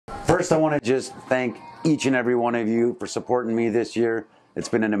First, I want to just thank each and every one of you for supporting me this year. It's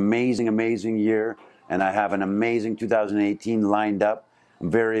been an amazing, amazing year, and I have an amazing 2018 lined up. I'm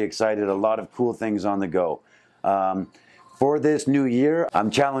very excited, a lot of cool things on the go. For this new year,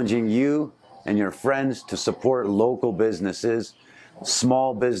 I'm challenging you and your friends to support local businesses,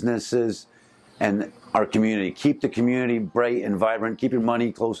 small businesses, and our community. Keep the community bright and vibrant. Keep your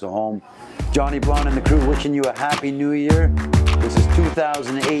money close to home. Jonny Blonde and the crew wishing you a happy new year. This is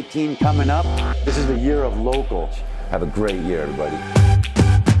 2018 coming up. This is the year of local. Have a great year, everybody.